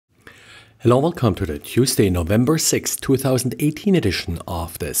Hello, welcome to the Tuesday, November 6, 2018 edition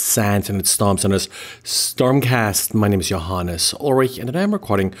of the SANS and Storm Center's Stormcast. My name is Johannes Ulrich and I'm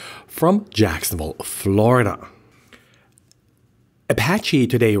recording from Jacksonville, Florida. Apache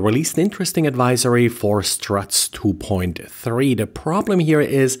today released an interesting advisory for Struts 2.3. The problem here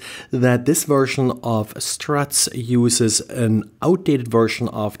is that this version of Struts uses an outdated version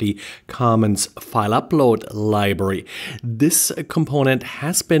of the Commons file upload library. This component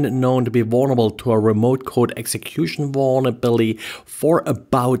has been known to be vulnerable to a remote code execution vulnerability for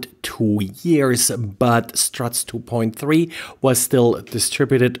about 2 years, but Struts 2.3 was still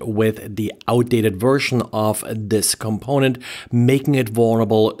distributed with the outdated version of this component, making it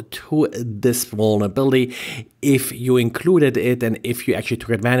vulnerable to this vulnerability if you included it and if you actually took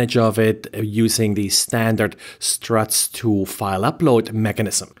advantage of it using the standard Struts to file upload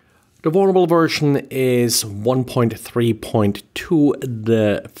mechanism. The vulnerable version is 1.3.2,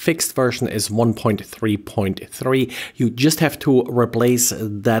 the fixed version is 1.3.3. You just have to replace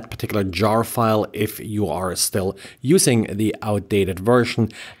that particular jar file if you are still using the outdated version.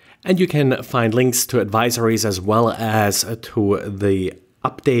 And you can find links to advisories as well as to the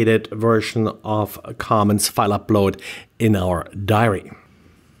updated version of Commons file upload in our diary.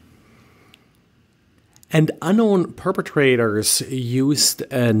 And unknown perpetrators used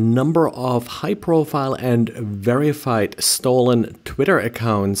a number of high-profile and verified stolen Twitter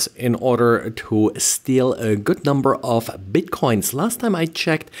accounts in order to steal a good number of bitcoins. Last time I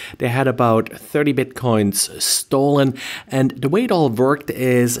checked, they had about 30 bitcoins stolen. And the way it all worked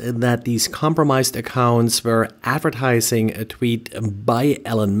is that these compromised accounts were advertising a tweet by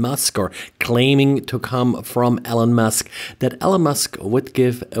Elon Musk or claiming to come from Elon Musk that Elon Musk would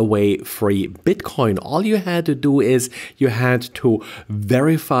give away free Bitcoin. All you had to do is you had to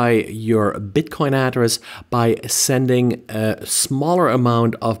verify your Bitcoin address by sending a smaller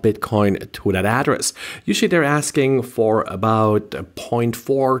amount of Bitcoin to that address. Usually they're asking for about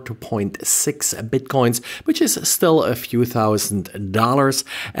 0.4 to 0.6 Bitcoins, which is still a few $1,000s.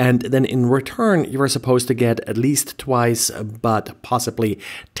 And then in return, you're supposed to get at least twice, but possibly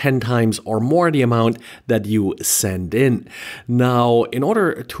 10 times or more the amount that you send in. Now, in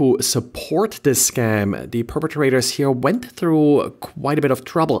order to support this scam, the perpetrators here went through quite a bit of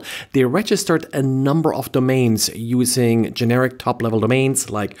trouble. They registered a number of domains using generic top-level domains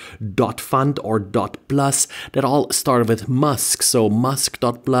like .fund or .plus that all started with Musk. So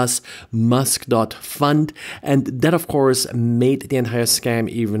musk.plus, musk.fund, and that of course made the entire scam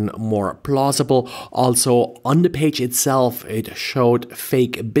even more plausible. Also, on the page itself, it showed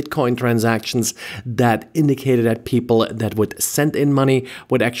fake Bitcoin transactions that indicated that people that would send in money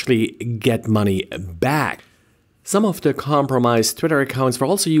would actually get money back. Some of the compromised Twitter accounts were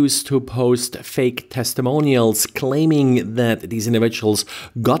also used to post fake testimonials claiming that these individuals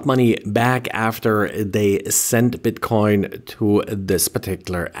got money back after they sent Bitcoin to this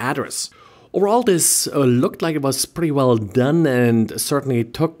particular address. Overall, this looked like it was pretty well done and certainly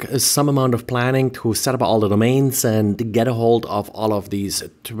took some amount of planning to set up all the domains and get a hold of all of these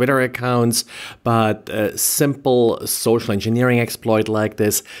Twitter accounts. But a simple social engineering exploit like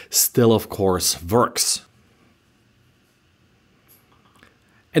this still, of course, works.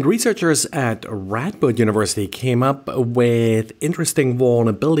 And researchers at Radboud University came up with interesting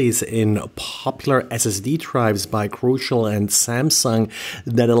vulnerabilities in popular SSD drives by Crucial and Samsung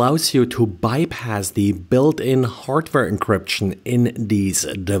that allows you to bypass the built-in hardware encryption in these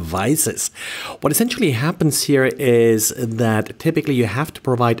devices. What essentially happens here is that typically you have to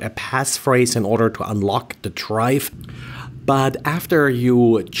provide a passphrase in order to unlock the drive. But after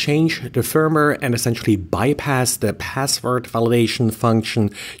you change the firmware and essentially bypass the password validation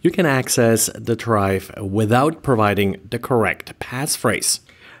function, you can access the drive without providing the correct passphrase.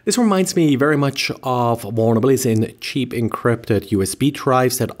 This reminds me very much of vulnerabilities in cheap encrypted USB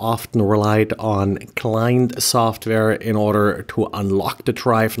drives that often relied on client software in order to unlock the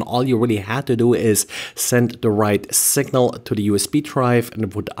drive, and all you really had to do is send the right signal to the USB drive and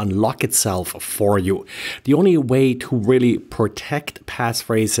it would unlock itself for you. The only way to really protect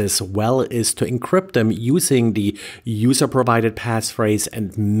passphrases well is to encrypt them using the user-provided passphrase,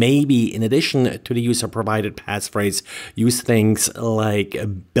 and maybe in addition to the user-provided passphrase, use things like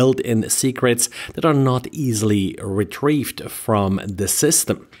built-in secrets that are not easily retrieved from the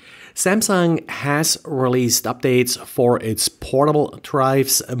system. Samsung has released updates for its portable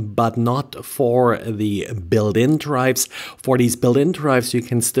drives, but not for the built-in drives. For these built-in drives, you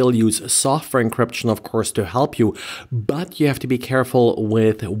can still use software encryption, of course, to help you, but you have to be careful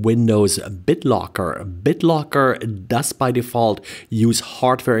with Windows BitLocker. BitLocker does by default use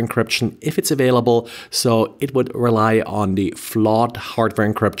hardware encryption if it's available, so it would rely on the flawed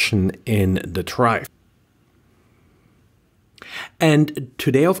hardware encryption in the drive. And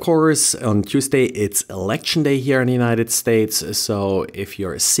today, of course, on Tuesday, it's election day here in the United States. So if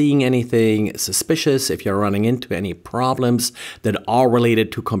you're seeing anything suspicious, if you're running into any problems that are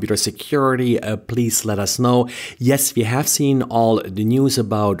related to computer security, please let us know. Yes, we have seen all the news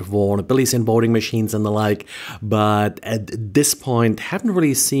about vulnerabilities in voting machines and the like, but at this point, haven't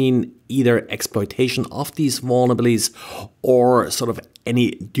really seen either exploitation of these vulnerabilities or sort of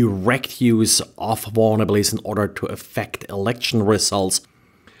any direct use of vulnerabilities in order to affect election results.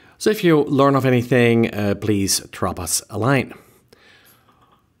 So if you learn of anything, please drop us a line.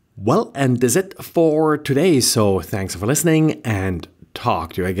 Well, and that's it for today. So thanks for listening and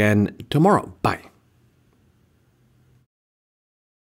talk to you again tomorrow. Bye.